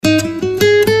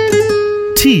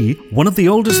Tea, one of the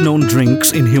oldest known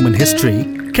drinks in human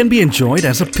history, can be enjoyed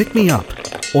as a pick-me-up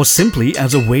or simply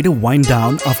as a way to wind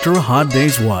down after a hard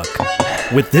day's work.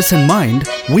 With this in mind,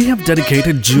 we have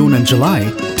dedicated June and July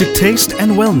to taste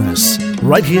and wellness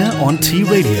right here on Tea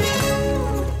Radio.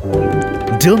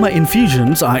 Dilma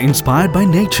infusions are inspired by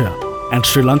nature and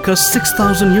Sri Lanka's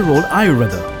 6,000-year-old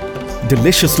Ayurveda,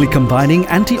 deliciously combining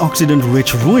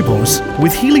antioxidant-rich rooibos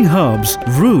with healing herbs,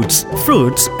 roots,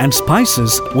 fruits and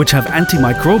spices which have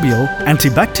antimicrobial,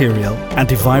 antibacterial,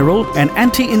 antiviral and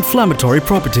anti-inflammatory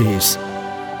properties.